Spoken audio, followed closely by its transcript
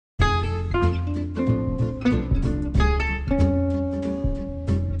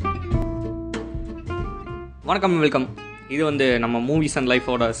வணக்கம், வெல்கம். இது வந்து நம்ம மூவிஸ் அண்ட்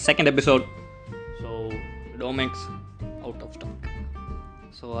லைஃபோட second episode. So Domex out of stock.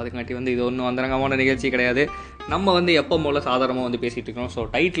 So அதுக்காட்டி வந்து இது ஒன்றும் அந்தரங்கமான நிகழ்ச்சி கிடையாது. நம்ம வந்து எப்போ போல் சாதாரணமாக வந்து பேசிகிட்டு இருக்கோம். ஸோ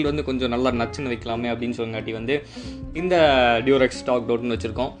டைட்டில் வந்து கொஞ்சம் நல்லா நச்சுன்னு வைக்கலாமே அப்படின்னு சொல்லிங்காட்டி வந்து இந்த டியூரெக்ஸ் ஸ்டாக் அவுட்னு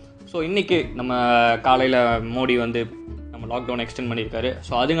வச்சுருக்கோம். ஸோ இன்றைக்கி நம்ம காலையில் மோடி வந்து லாக்டவுன் எக்ஸ்டெண்ட் பண்ணியிருக்காரு.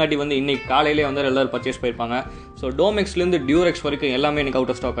 ஸோ அதுங்காட்டி வந்து இன்றைக்கி காலையிலே வந்து எல்லோரும் பர்ச்சேஸ் போயிருப்பாங்க. ஸோ டோமெக்ஸ்லேருந்து டியூரெக்ஸ் வரைக்கும் எல்லாமே எனக்கு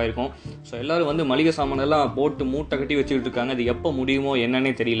அவுட் ஆஃப் ஸ்டாக் ஆகிருக்கும். ஸோ எல்லோரும் வந்து மளிகை சாமானெல்லாம் போட்டு மூட்டை கட்டி வச்சுக்கிட்டு இருக்காங்க. அது எப்போ முடியுமோ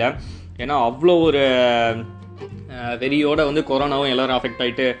என்னன்னே தெரியல. ஏன்னா அவ்வளோ ஒரு வெறியோடு வந்து கொரோனாவும் எல்லோரும் அஃபெக்ட்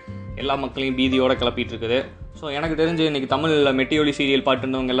ஆகிட்டு எல்லா மக்களையும் பீதியோடு கிளப்பிட்டு இருக்குது. ஸோ எனக்கு தெரிஞ்சு இன்றைக்கி தமிழில் மெட்டியோலி சீரியல்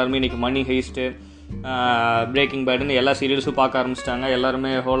பாட்டுருந்தவங்க எல்லாருமே இன்றைக்கி மணி ஹெய்ஸ்ட்டு, பிரேக்கிங் பேடுன்னு எல்லா சீரியல்ஸும் பார்க்க ஆரம்பிச்சிட்டாங்க.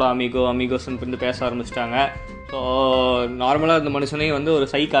 எல்லாருமே ஹோலா அமிகோஸ்ன்னு வந்து பேச ஆரம்பிச்சிட்டாங்க. ஸோ நார்மலாக இந்த மனுஷனையும் வந்து ஒரு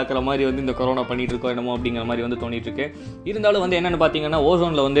சை காக்கிற மாதிரி வந்து இந்த கொரோனா பண்ணிகிட்டு இருக்கோம் என்னமோ அப்படிங்கிற மாதிரி வந்து தோணிகிட்ருக்கு. இருந்தாலும் வந்து என்னென்னு பார்த்தீங்கன்னா,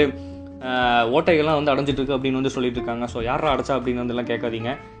 ஓசோனில் வந்து ஓட்டைகள்லாம் வந்து அடைஞ்சிட்ருக்கு அப்படின்னு வந்து சொல்லிட்டு இருக்காங்க. ஸோ யாரா அடைச்சா அப்படின்னு வந்துலாம்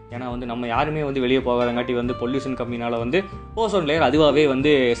கேட்காதீங்க. ஏன்னா வந்து நம்ம யாருமே வந்து வெளியே போகாதங்காட்டி வந்து பொல்யூஷன் கம்மினால் வந்து ஓசோன் லேயர் அதுவாகவே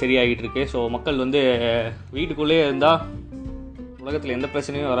வந்து சரியாகிட்டு இருக்கு. ஸோ மக்கள் வந்து வீட்டுக்குள்ளேயே இருந்தால் உலகத்தில் எந்த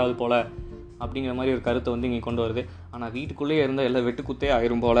பிரச்சனையும் வராது போல் அப்படிங்கிற மாதிரி ஒரு கருத்தை வந்து இங்கே கொண்டு வருது. ஆனால் வீட்டுக்குள்ளேயே இருந்தால் எல்லாம் வெட்டுக்குத்தே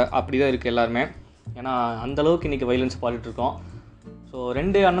ஆயிரும் போல் அப்படி தான் இருக்குது எல்லாருமே. ஏன்னா அந்தளவுக்கு இன்றைக்கி வைலன்ஸ் பாட்டுட்ருக்கோம். ஸோ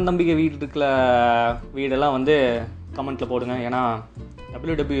 2 அண்ணன் தம்பிக்கு வீடெல்லாம் வந்து கமெண்ட்டில் போடுங்க. ஏன்னா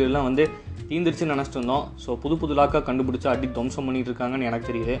WWEலாம் வந்து தீந்துருச்சுன்னு நினச்சிட்டு இருந்தோம். ஸோ புது லாக்காக கண்டுபிடிச்சி அடி துவம்சம் பண்ணிகிட்டு இருக்காங்கன்னு எனக்கு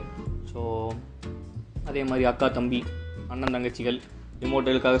தெரியுது. ஸோ அதே மாதிரி அக்கா தம்பி அண்ணன் தங்கச்சிகள்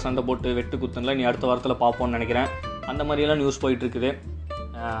ரிமோட்டலுக்காக சண்டை போட்டு வெட்டு குத்துனலாம் நீ அடுத்த வாரத்தில் பார்ப்போன்னு நினைக்கிறேன். அந்த மாதிரியெல்லாம் நியூஸ் போயிட்டுருக்குது.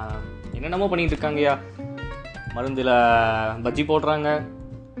 என்னென்னமோ பண்ணிகிட்டு இருக்காங்கய்யா. மருந்தில் பஜ்ஜி போடுறாங்க,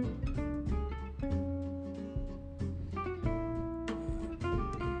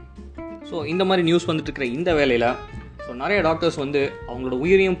 ஸோ இந்த மாதிரி நியூஸ் வந்துட்டு இருக்கிற இந்த வேலையில் ஸோ நிறைய டாக்டர்ஸ் வந்து அவங்களோட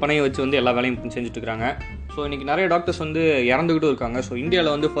உயிரையும் பணையை வச்சு வந்து எல்லா வேலையும் செஞ்சுட்ருக்காங்க. ஸோ இன்றைக்கி நிறைய டாக்டர்ஸ் வந்து இறந்துக்கிட்டும் இருக்காங்க. ஸோ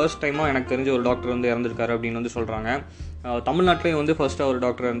இந்தியாவில் வந்து ஃபர்ஸ்ட் டைமாக எனக்கு தெரிஞ்ச ஒரு டாக்டர் வந்து இறந்துருக்காரு அப்படின்னு வந்து சொல்கிறாங்க. தமிழ்நாட்டிலையும் வந்து ஃபர்ஸ்ட்டாக ஒரு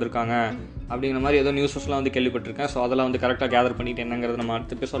டாக்டர் இருந்திருக்காங்க அப்படிங்கிற மாதிரி ஏதோ நியூஸஸ்லாம் வந்து கேள்விப்பட்டிருக்கேன். ஸோ அதெல்லாம் வந்து கரெக்டாக கேதர் பண்ணிவிட்டு என்னங்கிறது நம்ம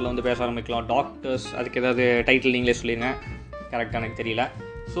அடுத்த எபிசோடில் வந்து பேச ஆரம்பிக்கலாம். டாக்டர்ஸ் அதுக்கு ஏதாவது டைட்டில் நீங்களே சொல்லிடுங்க, கரெக்டாக எனக்கு தெரியல.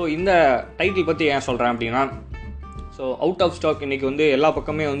 ஸோ இந்த டைட்டில் பற்றி ஏன் சொல்கிறேன் அப்படின்னா, ஸோ அவுட் ஆஃப் ஸ்டாக் இன்றைக்கி வந்து எல்லா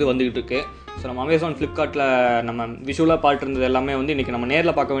பக்கமே வந்து வந்துக்கிட்டு இருக்குது. ஸோ நம்ம அமேசான், ஃப்ளிப்கார்ட்டில் நம்ம விஷுவலாக பார்த்துருந்தது எல்லாமே வந்து இன்றைக்கி நம்ம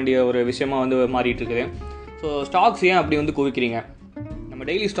நேரில் பார்க்க வேண்டிய ஒரு விஷயமாக வந்து மாறிட்டு இருக்குது. ஸோ ஸ்டாக்ஸ் ஏன் அப்படி வந்து குவிக்கிறீங்க? நம்ம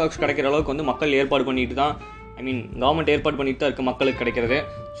டெய்லி ஸ்டாக்ஸ் கிடைக்கிற அளவுக்கு வந்து மக்கள் ஏற்பாடு பண்ணிட்டு தான், கவர்மெண்ட் ஏற்பாடு பண்ணிட்டு தான் இருக்குது மக்களுக்கு கிடைக்கிறது.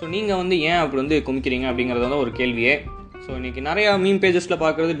 ஸோ நீங்கள் வந்து ஏன் அப்படி வந்து குமிக்கிறீங்க அப்படிங்கிறது வந்து ஒரு கேள்வியே. ஸோ இன்றைக்கி நிறையா மீம் பேஜஸில்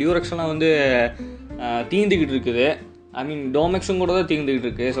பார்க்குறது டியூரெக்ஸ்லாம் வந்து தீந்துக்கிட்டு இருக்குது. டோமெக்ஸும் கூட தான் தீர்ந்துக்கிட்டு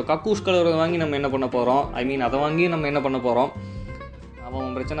இருக்குது. ஸோ கக்கூஸ் கலரை வாங்கி நம்ம என்ன பண்ண போகிறோம்? அதை வாங்கி நம்ம என்ன பண்ண போகிறோம்?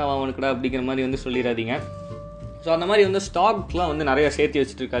 அவன் பிரச்சனை அவனுக்குடா அப்படிங்கிற மாதிரி வந்து சொல்லிடாதீங்க. ஸோ அந்த மாதிரி வந்து ஸ்டாக்லாம் வந்து நிறையா சேர்த்து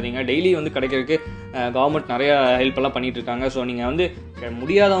வச்சுட்டு இருக்காதீங்க. டெய்லி வந்து கிடைக்கிறதுக்கு கவர்மெண்ட் நிறையா ஹெல்ப்பெல்லாம் பண்ணிகிட்ருக்காங்க. ஸோ நீங்கள் வந்து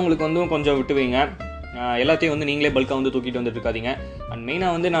முடியாதவங்களுக்கு வந்து கொஞ்சம் விட்டு வைங்க. எல்லாத்தையும் வந்து நீங்களே பல்காக வந்து தூக்கிட்டு வந்துட்டு இருக்காதீங்க. அண்ட்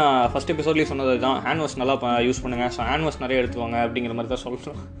மெயினாக வந்து நான் ஃபஸ்ட் எபிசோட்லேயே சொன்னது தான், ஹேண்ட் வாஷ் நல்லா யூஸ் பண்ணுங்கள். ஸோ ஹேண்ட் வாஷ் நிறைய எடுத்துவாங்க அப்படிங்கிற மாதிரி தான்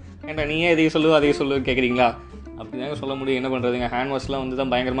சொல்கிறோம். ஏன்டா நீங்கள் எதையும் சொல்லுவோம் அதையும் சொல்லுவோம் கேட்குறீங்களா? அப்படி தாங்க சொல்ல முடியும். என்ன பண்ணுறதுங்க, ஹேண்ட் வாஷ்லாம் வந்து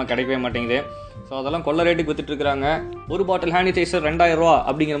தான் பயங்கரமாக கிடைக்கவே மாட்டேங்குது. ஸோ அதெல்லாம் கொள்ள ரேட்டுக்கு விற்றுட்டுருக்காங்க. ஒரு பாட்டில் ஹேனிடைசர் 2000 ரூபா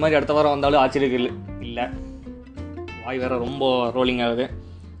அப்படிங்கிற மாதிரி அடுத்த வாரம் வந்தாலும் ஆச்சரியம் இல்லை. வாய் வேறு ரொம்ப ரோலிங் ஆகுது,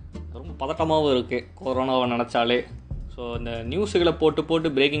 ரொம்ப பதட்டமாகவும் இருக்குது கொரோனாவை நினச்சாலே. ஸோ இந்த நியூஸுகளை போட்டு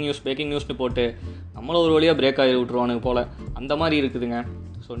பிரேக்கிங் நியூஸ்னு போட்டு நம்மளும் ஒரு வழியாக பிரேக் ஆகி விட்ருவானுங்க போல், அந்த மாதிரி இருக்குதுங்க.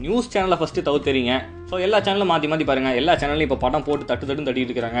 ஸோ நியூஸ் சேனலை ஃபஸ்ட்டு தவிர்த்துறீங்க. ஸோ எல்லா சேனலும் மாற்றி பாருங்கள். எல்லா சேனல்லையும் இப்போ படம் போட்டு தட்டிட்டு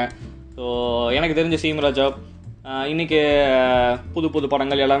இருக்கிறாங்க. ஸோ எனக்கு தெரிஞ்ச சீமராஜா இன்றைக்கி புது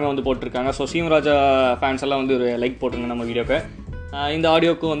படங்கள் எல்லாமே வந்து போட்டிருக்காங்க. ஸோ சீமராஜா ஃபேன்ஸ் எல்லாம் வந்து ஒரு லைக் போட்டுருங்க நம்ம வீடியோக்கு. இந்த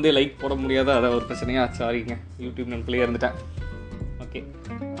ஆடியோக்கும் வந்து லைக் போட முடியாத அதான் ஒரு பிரச்சனையாக, சாரிங்க, யூடியூப் நான் பிள்ளையாக இருந்துட்டேன். Okay,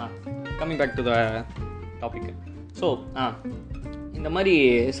 coming back to the topic. So இந்த மாதிரி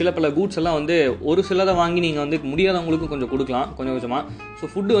சில பல கூட்ஸ் எல்லாம் வந்து ஒரு சிலதை வாங்கி நீங்கள் வந்து முடியாதவங்களுக்கும் கொஞ்சம் கொடுக்கலாம் கொஞ்சமாக. ஸோ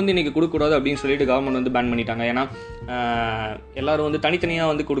ஃபுட்டு வந்து இன்றைக்கி கொடுக்கக்கூடாது அப்படின்னு சொல்லிட்டு கவர்மெண்ட் வந்து பேன் பண்ணிட்டாங்க. ஏன்னா எல்லோரும் வந்து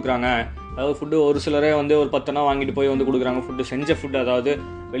தனித்தனியாக வந்து கொடுக்குறாங்க. அதாவது ஃபுட்டு ஒரு சிலரே வந்து ஒரு 10 வாங்கிட்டு போய் வந்து கொடுக்குறாங்க. ஃபுட்டு செஞ்ச ஃபுட்டு, அதாவது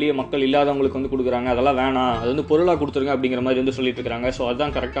வெளியே மக்கள் இல்லாதவங்களுக்கு வந்து கொடுக்குறாங்க. அதெல்லாம் வேணாம், அது வந்து பொருளாக கொடுத்துருங்க அப்படிங்கிற மாதிரி வந்து சொல்லிட்டு இருக்கிறாங்க. ஸோ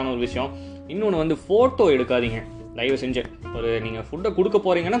அதுதான் கரெக்டான ஒரு விஷயம். இன்னொன்று வந்து ஃபோட்டோ எடுக்காதீங்க தயவு செஞ்சு. ஒரு நீங்கள் ஃபுட்டை கொடுக்க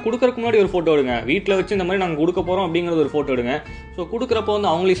போகிறீங்கன்னா கொடுக்குறதுக்கு முன்னாடி ஒரு ஃபோட்டோ எடுங்க. வீட்டில் வச்சு இந்த மாதிரி நாங்கள் கொடுக்க போகிறோம் அப்படிங்கிறது ஒரு ஃபோட்டோ எடுங்க. ஸோ கொடுக்குறப்போ வந்து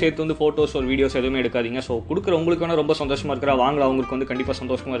அவங்களையும் சேர்த்து வந்து ஃபோட்டோஸ் ஒரு வீடியோஸ் எதுவுமே எடுக்காதீங்க. ஸோ கொடுக்குற உங்களுக்கு வேணால் ரொம்ப சந்தோஷமாக இருக்கிறா, வாங்கல அவங்களுக்கு வந்து கண்டிப்பாக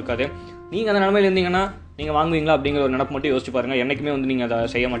சந்தோஷமாக இருக்காது. நீங்கள் அந்த நிலமையில் இருந்தீங்கன்னா நீங்கள் வாங்குவீங்களா அப்படிங்கிற ஒரு நினப்பு மட்டும் யோசிச்சு பாருங்கள். என்றைக்குமே வந்து நீங்கள் அதை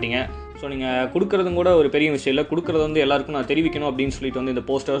செய்ய மாட்டீங்க. ஸோ நீங்கள் கொடுக்குறதும் கூட ஒரு பெரிய விஷயம் இல்லை. கொடுக்குறது வந்து எல்லாருக்கும் நான் தெரிவிக்கணும் அப்படின்னு சொல்லிட்டு வந்து இந்த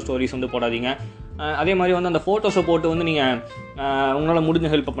போஸ்டர் ஸ்டோரிஸ் வந்து போடாதீங்க. அதே மாதிரி வந்து அந்த ஃபோட்டோஸை போட்டு வந்து நீங்கள் உங்களால் முடிஞ்ச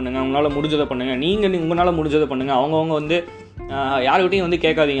ஹெல்ப் பண்ணுங்கள், உங்களால் முடிஞ்சதை பண்ணுங்கள். நீங்கள் உங்களால் முடிஞ்சதை பண்ணுங்கள். அவங்கவுங்க வந்து யாருக்கிட்டையும் வந்து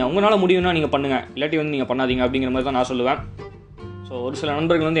கேட்காதீங்க. உங்களால் முடியும்னா நீங்கள் பண்ணுங்கள், இல்லாட்டி வந்து நீங்கள் பண்ணாதீங்க அப்படிங்கிற மாதிரி தான் நான் சொல்லுவேன். ஸோ ஒரு சில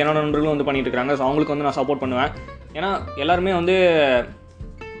நண்பர்கள் வந்து என்னோட நண்பர்களும் வந்து பண்ணிகிட்டு இருக்காங்க. ஸோ அவங்களுக்கு வந்து நான் சப்போர்ட் பண்ணுவேன். ஏன்னா எல்லாருமே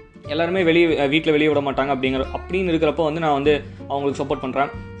வீட்டில் வெளியே விட மாட்டாங்க அப்படின்னு இருக்கிறப்போ வந்து நான் வந்து அவங்களுக்கு சப்போர்ட்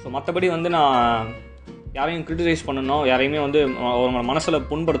பண்ணுறேன். ஸோ மற்றபடி வந்து நான் யாரையும் கிரிட்டிசைஸ் பண்ணணும், யாரையுமே வந்து அவங்க மனசில்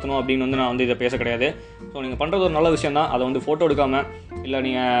புண்படுத்தணும் அப்படின்னு வந்து நான் வந்து இதை பேச கிடையாது. ஸோ நீங்கள் பண்ணுறது ஒரு நல்ல விஷயம் தான். அதை வந்து ஃபோட்டோ எடுக்காமல், இல்லை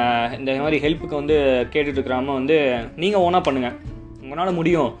நீங்கள் இந்த மாதிரி ஹெல்ப்புக்கு வந்து கேட்டுட்டு இருக்கிறாம வந்து நீங்கள் ஓனாக பண்ணுங்கள். உங்களால்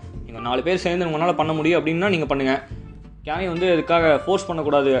முடியும், நீங்கள் 4 பேர் சேர்ந்து உங்களால் பண்ண முடியும் அப்படின்னா நீங்கள் பண்ணுங்கள். யாரையும் வந்து இதுக்காக ஃபோர்ஸ்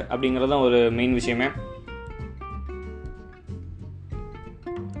பண்ணக்கூடாது அப்படிங்கிறது தான் ஒரு மெயின் விஷயமே.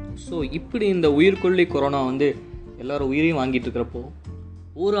 ஸோ இப்படி இந்த உயிர்கொல்லி கொரோனா வந்து எல்லோரும் உயிரையும் வாங்கிட்டு இருக்கிறப்போ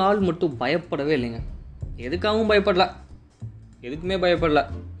ஒரு ஆள் மட்டும் பயப்படவே இல்லைங்க. எதுக்காகவும் எதுக்குமே பயப்படல.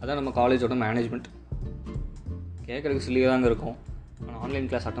 அதான் நம்ம காலேஜோட மேனேஜ்மெண்ட். கேட்குறதுக்கு சில்லியாக தாங்க இருக்கும். ஆனால் ஆன்லைன்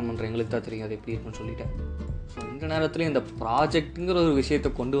கிளாஸ் அட்டன் பண்ணுற எங்களுக்கு தான் தெரியும் அது எப்படி இருக்குன்னு சொல்லிட்டேன். ஸோ இந்த நேரத்துலையும் இந்த ப்ராஜெக்ட்டுங்கிற ஒரு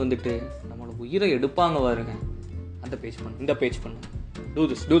விஷயத்தை கொண்டு வந்துட்டு நம்மளோட உயிரை எடுப்பாங்க பாருங்க. அந்த பேஜ் பண்ணு, இந்த பேஜ் பண்ணு, டூ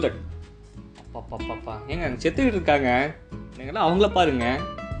திஸ் டூ தட். அப்பா ஏங்க செத்துக்கிட்டு இருக்காங்க, நீங்களாம் அவங்கள பாருங்க.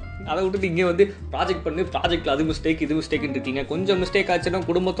 அதை விட்டுட்டு இங்கே வந்து ப்ராஜெக்டில் அது மிஸ்டேக் இது மிஸ்டேக்குன்னு இருக்கீங்க. கொஞ்சம் மிஸ்டேக் ஆச்சுன்னா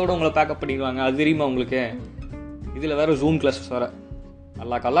குடும்பத்தோடு உங்களை பேக்கப் பண்ணிடுவாங்க. அது தெரியுமா உங்களுக்கு? இதில் வேறு ஜூம் கிளாஸஸ் வேறு.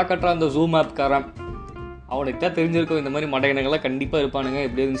 கல்லா கட்டுற அந்த ஜூம் ஆப்காரன் அவனுக்கு தான் தெரிஞ்சிருக்கும் இந்த மாதிரி மடையனங்கள்லாம் கண்டிப்பாக இருப்பானுங்க,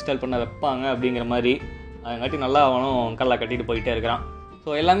 எப்படியாவது இன்ஸ்டால் பண்ண வைப்பாங்க அப்படிங்கிற மாதிரி. அதங்காட்டி நல்லா அவனும் கல்லா கட்டிட்டு போயிட்டே இருக்கிறான்.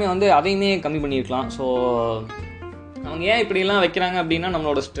 ஸோ எல்லாமே வந்து அதையுமே கம்மி பண்ணியிருக்கலாம். ஸோ அவங்க ஏன் இப்படிலாம் வைக்கிறாங்க அப்படின்னா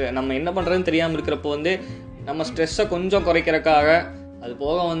நம்ம என்ன பண்ணுறதுன்னு தெரியாமல் இருக்கிறப்போ வந்து நம்ம ஸ்ட்ரெஸ்ஸை கொஞ்சம் குறைக்கிறதுக்காக, அது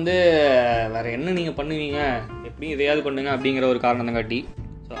போக வந்து வேறு என்ன நீங்கள் பண்ணுவீங்க, எப்படியும் இதையாவது பண்ணுங்க அப்படிங்கிற ஒரு காரணம் காட்டி,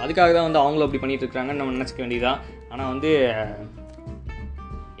 ஸோ அதுக்காக தான் வந்து அவங்களும் அப்படி பண்ணிகிட்டு இருக்கிறாங்கன்னு நம்ம நினச்சிக்க வேண்டியதான். ஆனால் வந்து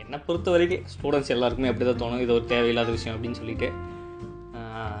என்னை பொறுத்த வரைக்கும் ஸ்டூடெண்ட்ஸ் எல்லாருக்குமே அப்படி தான் தோணும், இது ஒரு தேவையில்லாத விஷயம் அப்படின்னு சொல்லிட்டு.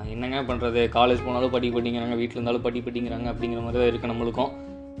 என்னங்க பண்ணுறது, காலேஜ் போனாலும் படிக்கிறாங்க, வீட்டில் இருந்தாலும் படிக்கிறாங்க அப்படிங்கிற மாதிரி தான் இருக்குது நம்மளுக்கும்.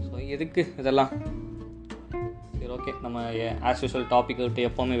 ஸோ எதுக்கு இதெல்லாம்? சரி, ஓகே, நம்ம ஆஸ் யூஸ்வல் டாபிக் விட்டு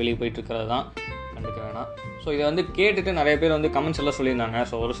எப்போவுமே வெளியே போயிட்டுருக்கிறது தான், கண்டுக்க வேணாம். ஸோ இதை வந்து கேட்டுட்டு நிறைய பேர் வந்து கமெண்ட்ஸ் எல்லாம் சொல்லியிருந்தாங்க.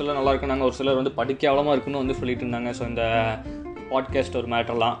 ஸோ ஒரு சிலர் நல்லா இருக்குன்னாங்க, ஒரு சிலர் வந்து படிக்க அவ்வளோமா இருக்குன்னு வந்து சொல்லிட்டு இருந்தாங்க. ஸோ இந்த பாட்காஸ்ட் ஒரு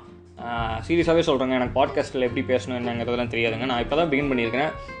மேட்டர்லாம் சீரியஸாகவே சொல்கிறேங்க, எனக்கு பாட்காஸ்ட்டில் எப்படி பேசணும் என்னங்கிறதெல்லாம் தெரியாதுங்க. நான் இப்போ தான் பிகின்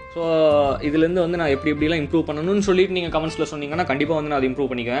பண்ணியிருக்கிறேன். ஸோ இதுலேருந்து வந்து நான் எப்படிலாம் இம்ப்ரூவ் பண்ணணும்னு சொல்லிட்டு நீங்கள் கமெண்ட்ஸில் சொன்னீங்கன்னா கண்டிப்பாக வந்து நான் அதை இம்ப்ரூவ்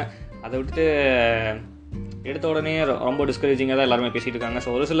பண்ணிக்குவேன். அதை விட்டுட்டு எடுத்த உடனே ரொம்ப டிஸ்கரேஜிங்காக தான் எல்லாருமே பேசிகிட்டு இருக்காங்க. ஸோ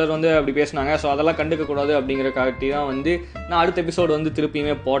ஒரு சிலர் வந்து அப்படி பேசினாங்க. ஸோ அதெல்லாம் கண்டுக்கக்கூடாது அப்படிங்கிறக்காட்டி தான் வந்து நான் அடுத்த எபிசோடு வந்து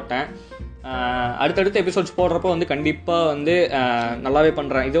திருப்பியுமே போட்டேன். அடுத்தடுத்த எபிசோட்ஸ் போடுறப்போ வந்து கண்டிப்பாக வந்து நல்லாவே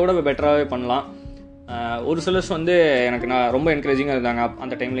பண்ணுறேன், இதோட பெட்டராகவே பண்ணலாம். ஒரு சிலர்ஸ் வந்து எனக்கு ரொம்ப என்கரேஜிங்காக இருந்தாங்க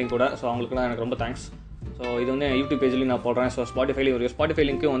அந்த டைம்லேயும் கூட. ஸோ அவங்களுக்குலாம் எனக்கு ரொம்ப தேங்க்ஸ். ஸோ இது வந்து யூடியூப் பேஜ்லேயும் நான் போடுறேன். ஸோ ஸ்பாட்டிஃபை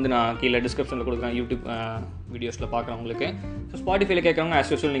லிங்க்கும் வந்து நான் கீழே டிஸ்கிரிப்ஷனில் கொடுக்குறேன், யூடியூப் வீடியோஸில் பார்க்குறவங்களுக்கு. ஸோ ஸ்பாட்டிஃபைல கேட்குறவங்க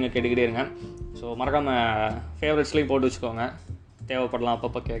ஆஸ் யூஸ்வல் நீங்கள் கேட்டுக்கிட்டே இருங்க. ஸோ மறக்காமல் ஃபேவரட்ஸ்லேயும் போட்டு வச்சுக்கோங்க, தேவைப்படலாம்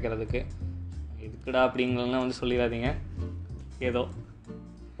அப்பப்போ கேட்குறதுக்கு. இதுக்குடா அப்படிங்கிறதுலாம் வந்து சொல்லிடாதீங்க ஏதோ.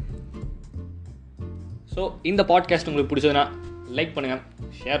 ஸோ இந்த பாட்காஸ்ட் உங்களுக்கு பிடிச்சதுன்னா லைக் பண்ணுங்கள்,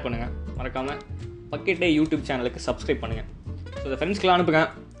 ஷேர் பண்ணுங்கள், மறக்காமல் பக்கெட்டே யூடியூப் சேனலுக்கு சப்ஸ்கிரைப் பண்ணுங்கள். ஸோ இந்த ஃப்ரெண்ட்ஸ்க்கெலாம் அனுப்புங்க,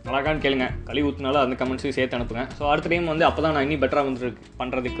 நல்லாக்கான்னு கேளுங்க, கழுவி ஊற்றினாலும் அந்த கமெண்ட்ஸையும் சேர்த்து அனுப்புங்க. ஸோ அடுத்த டைம் வந்து அப்போ தான் நான் இன்னும் பெட்டராக வந்து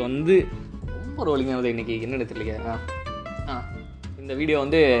பண்ணுறதுக்கு வந்து ரொம்ப ரோலிங்காக வந்து இன்றைக்கி என்னென்னு தெரியல. இந்த வீடியோ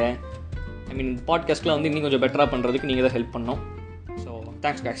வந்து இந்த பாட்காஸ்ட்டில் வந்து இன்னும் கொஞ்சம் பெட்டராக பண்ணுறதுக்கு நீங்கள் தான் ஹெல்ப் பண்ணணும். So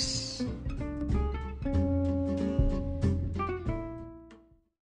thanks guys.